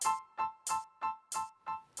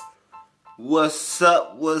What's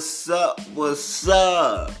up? What's up? What's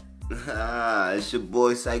up? It's your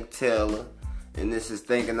boy Psych Taylor, and this is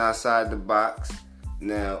Thinking Outside the Box.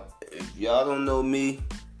 Now, if y'all don't know me,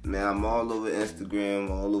 man, I'm all over Instagram,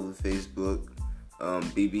 all over Facebook.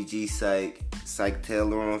 BBG Psych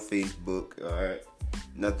Taylor on Facebook. All right,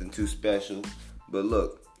 nothing too special. But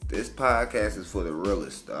look, this podcast is for the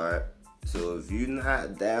realest. All right, so if you're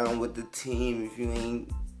not down with the team, if you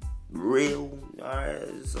ain't real,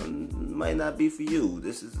 alright, some might not be for you.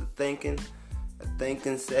 This is a thinking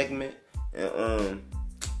segment, and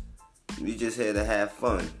we just here to have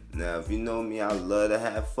fun. Now, if you know me, I love to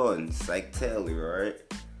have fun. Psych Taylor,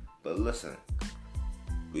 alright? But listen,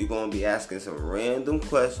 we gonna be asking some random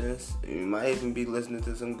questions, and you might even be listening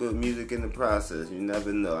to some good music in the process. You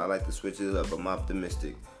never know. I like to switch it up. I'm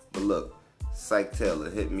optimistic. But look, Psych Taylor,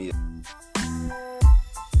 hit me up.